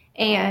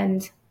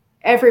 And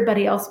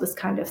everybody else was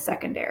kind of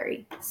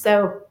secondary.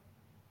 So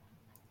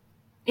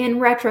in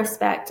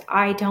retrospect,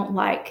 I don't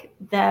like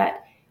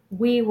that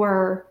we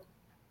were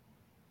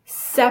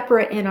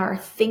separate in our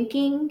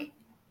thinking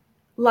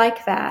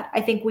like that.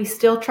 I think we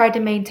still tried to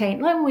maintain,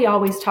 well, we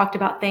always talked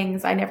about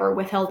things. I never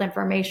withheld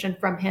information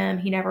from him.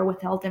 He never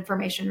withheld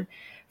information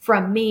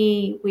from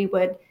me. We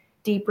would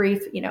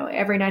debrief,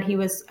 every night he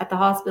was at the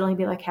hospital, he'd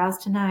be like, how's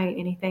tonight?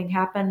 Anything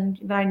happened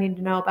that I need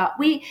to know about?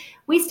 We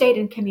stayed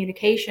in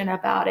communication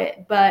about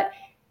it, but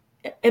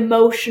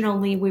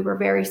emotionally we were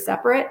very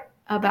separate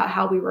about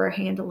how we were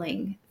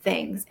handling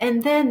things.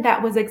 And then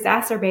that was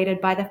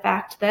exacerbated by the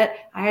fact that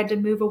I had to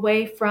move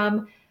away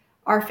from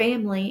our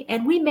family,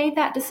 and we made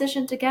that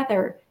decision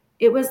together.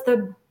 It was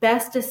the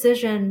best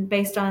decision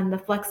based on the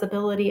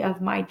flexibility of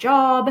my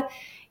job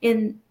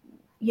in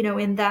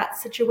that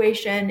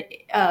situation.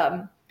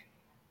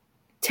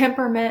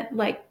 Temperament,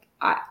 like,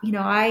 I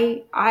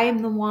am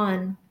the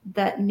one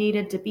that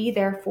needed to be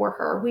there for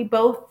her. We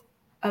both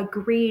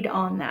agreed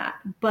on that,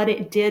 but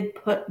it did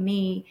put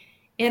me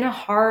in a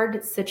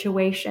hard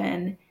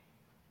situation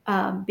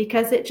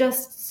because it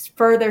just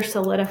further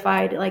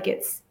solidified, like,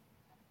 it's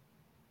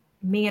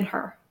me and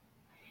her.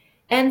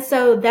 And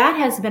so that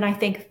has been, I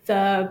think,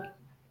 the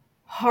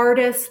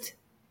hardest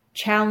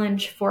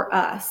challenge for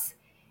us,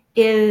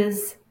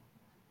 is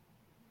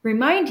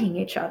reminding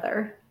each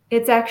other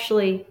it's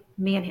actually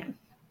me and him.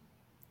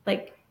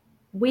 Like,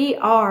 we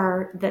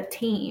are the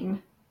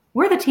team.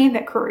 We're the team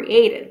that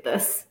created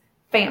this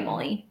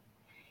family.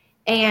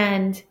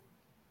 And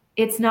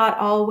it's not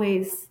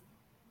always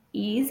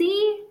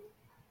easy.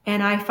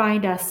 And I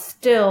find us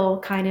still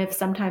kind of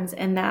sometimes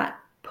in that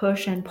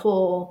push and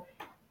pull.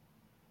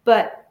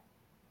 But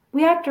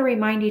we have to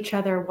remind each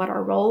other what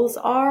our roles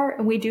are.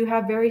 And we do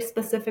have very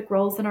specific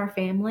roles in our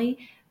family,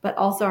 but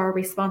also our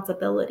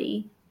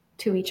responsibility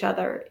to each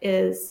other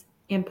is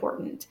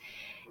important.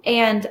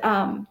 And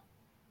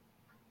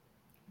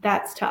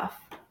that's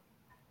tough.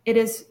 It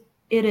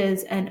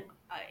is. And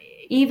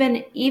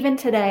even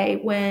today,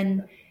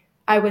 when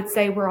I would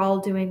say we're all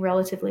doing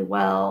relatively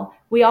well,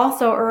 we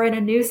also are in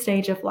a new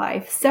stage of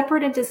life,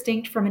 separate and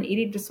distinct from an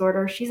eating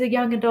disorder. She's a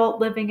young adult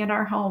living in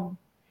our home.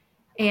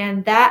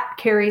 And that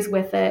carries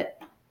with it,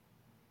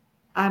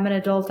 I'm an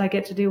adult, I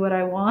get to do what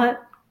I want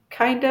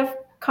kind of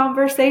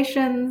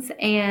conversations,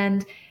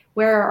 and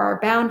where are our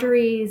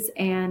boundaries,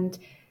 and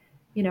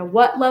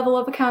what level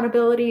of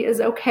accountability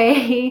is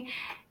okay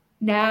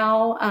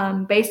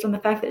now, based on the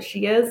fact that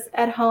she is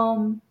at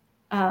home,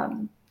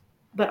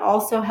 but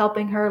also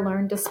helping her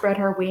learn to spread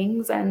her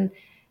wings and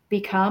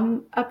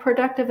become a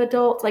productive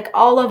adult. Like,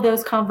 all of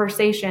those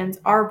conversations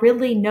are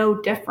really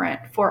no different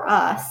for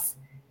us.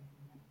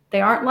 They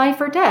aren't life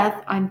or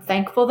death. I'm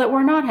thankful that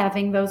we're not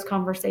having those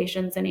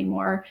conversations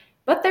anymore,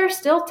 but they're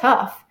still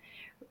tough.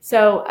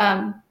 So,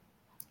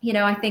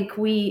 I think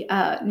we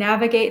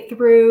navigate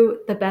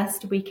through the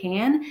best we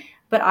can,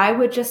 but I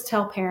would just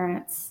tell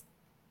parents,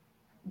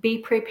 be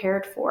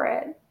prepared for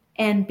it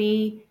and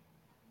be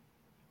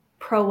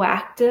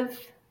proactive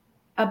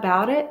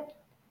about it.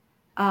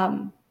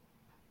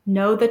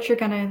 know that you're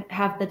going to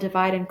have the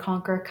divide and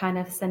conquer kind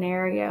of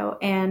scenario.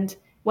 And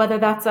whether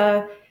that's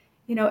a,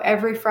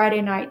 every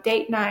Friday night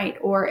date night,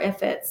 or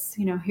if it's,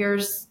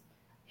 here's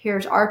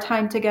our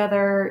time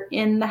together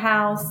in the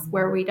house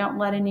where we don't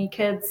let any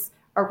kids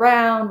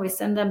around, we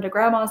send them to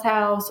grandma's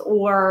house,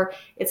 or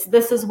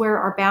this is where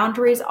our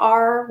boundaries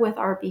are with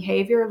our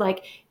behavior.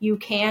 Like, you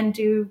can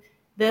do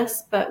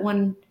this, but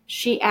when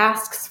she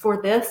asks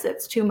for this,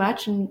 it's too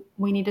much and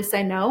we need to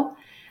say no.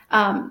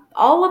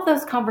 All of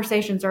those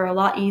conversations are a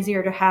lot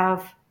easier to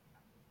have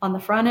on the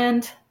front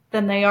end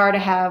than they are to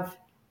have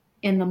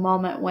in the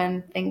moment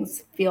when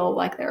things feel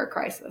like they're a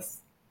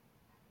crisis.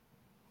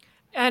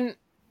 And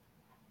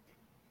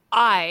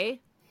I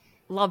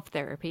love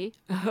therapy.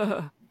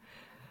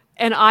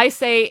 And I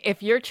say,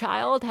 if your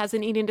child has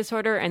an eating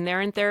disorder and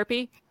they're in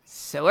therapy,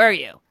 so are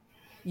you.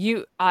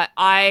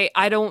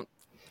 I don't,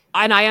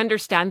 and I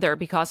understand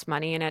therapy costs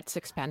money and it's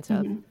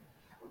expensive,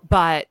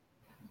 but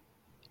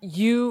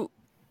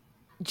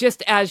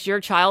just as your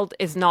child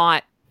is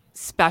not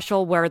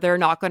special where they're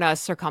not going to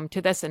succumb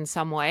to this in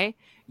some way,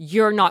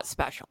 you're not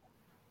special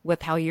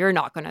with how you're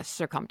not going to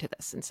succumb to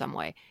this in some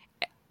way.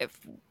 If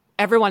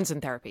everyone's in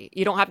therapy,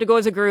 you don't have to go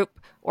as a group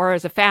or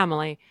as a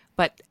family,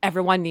 but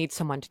everyone needs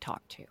someone to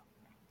talk to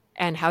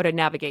and how to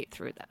navigate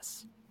through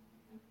this.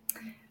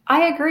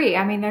 I agree.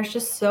 I mean, there's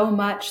just so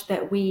much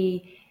that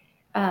we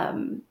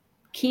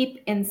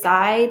keep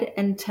inside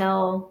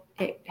until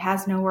it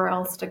has nowhere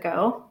else to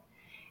go.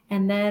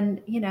 And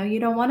then, you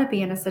don't want to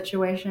be in a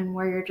situation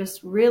where you're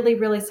just really,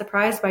 really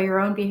surprised by your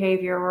own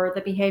behavior or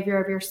the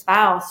behavior of your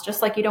spouse,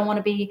 just like you don't want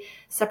to be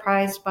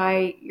surprised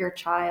by your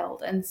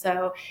child. And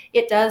so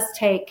it does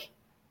take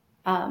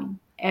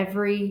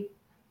every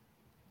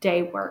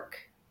day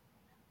work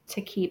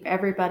to keep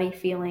everybody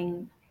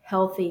feeling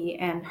healthy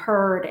and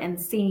heard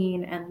and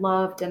seen and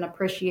loved and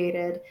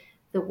appreciated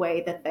the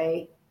way that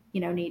they,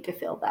 need to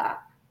feel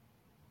that.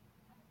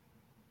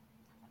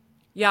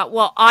 Yeah,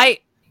 well, I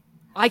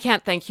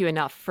can't thank you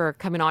enough for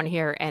coming on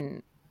here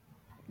and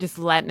just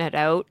letting it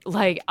out.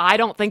 Like, I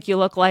don't think you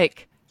look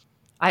like,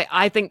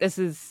 I think this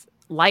is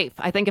life.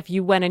 I think if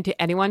you went into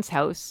anyone's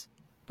house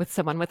with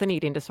someone with an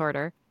eating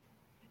disorder,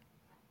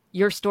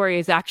 your story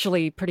is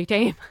actually pretty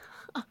tame.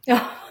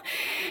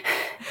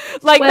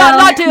 Like, well,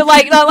 not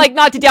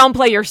to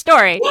downplay your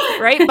story,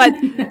 right? But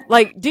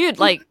like, dude,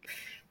 like,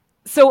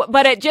 so,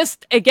 but it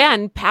just,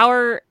 again,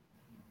 power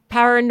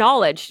and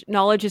knowledge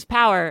is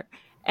power.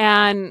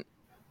 And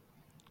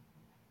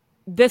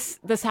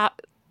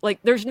like,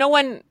 there's no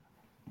one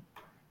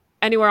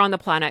anywhere on the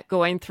planet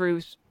going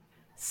through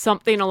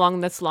something along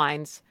this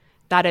lines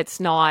that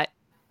it's not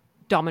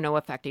domino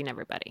affecting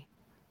everybody,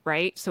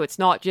 right? So it's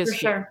not just For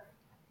sure.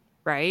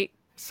 Right?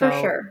 So,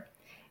 for sure.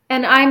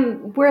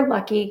 And we're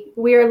lucky.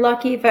 We're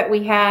lucky that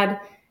we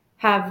have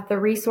the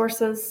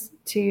resources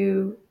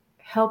to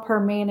help her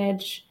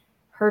manage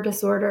her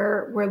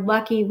disorder. We're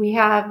lucky we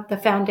have the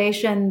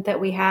foundation that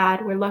we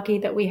had. We're lucky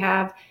that we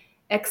have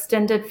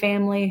extended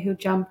family who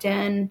jumped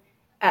in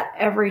at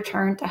every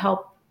turn to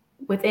help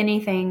with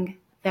anything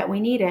that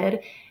we needed.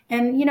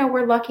 And,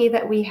 we're lucky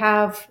that we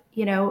have,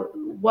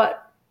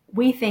 what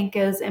we think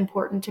is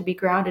important to be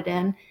grounded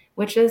in,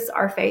 which is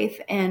our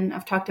faith. And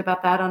I've talked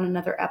about that on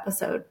another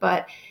episode,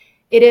 but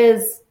it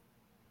is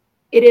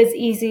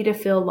easy to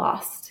feel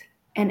lost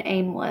and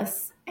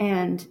aimless,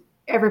 and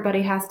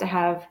everybody has to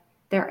have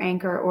their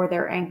anchor or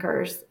their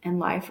anchors in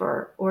life,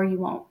 or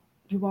you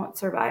won't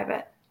survive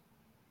it.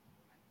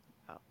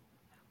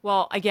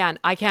 Well, again,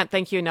 I can't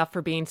thank you enough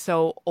for being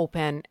so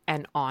open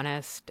and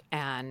honest,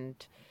 and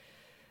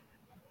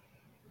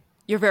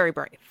you're very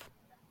brave.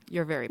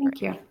 You're very brave.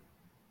 Thank you.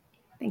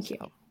 Thank you.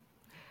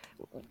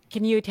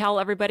 Can you tell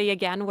everybody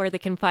again where they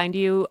can find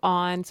you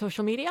on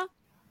social media?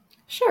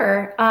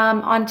 Sure.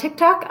 On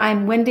TikTok,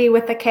 I'm Wendy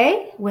with a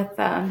K, with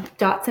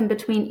dots in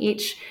between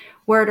each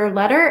word or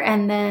letter.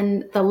 And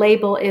then the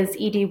label is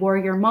ED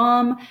Warrior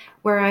Mom,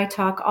 where I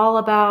talk all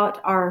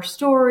about our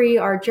story,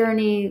 our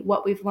journey,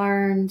 what we've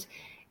learned,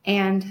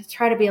 and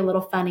try to be a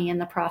little funny in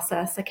the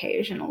process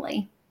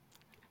occasionally.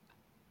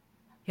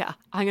 Yeah,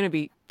 I'm going to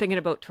be thinking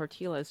about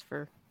tortillas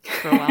for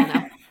a while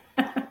now.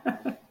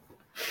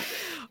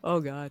 Oh,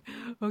 God.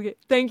 Okay.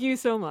 Thank you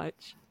so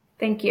much.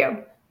 Thank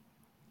you.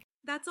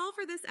 That's all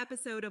for this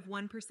episode of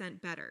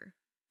 1% Better.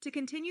 To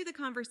continue the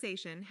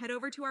conversation, head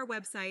over to our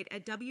website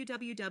at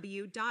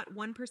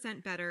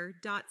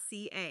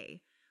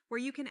www.1percentbetter.ca, where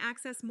you can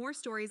access more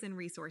stories and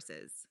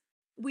resources.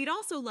 We'd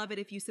also love it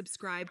if you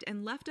subscribed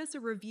and left us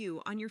a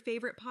review on your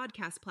favorite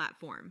podcast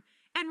platform.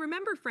 And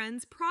remember,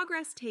 friends,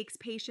 progress takes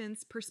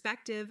patience,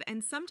 perspective,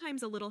 and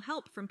sometimes a little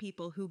help from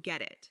people who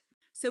get it.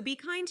 So be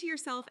kind to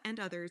yourself and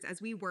others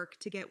as we work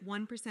to get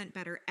 1%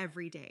 better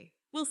every day.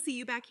 We'll see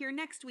you back here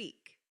next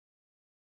week.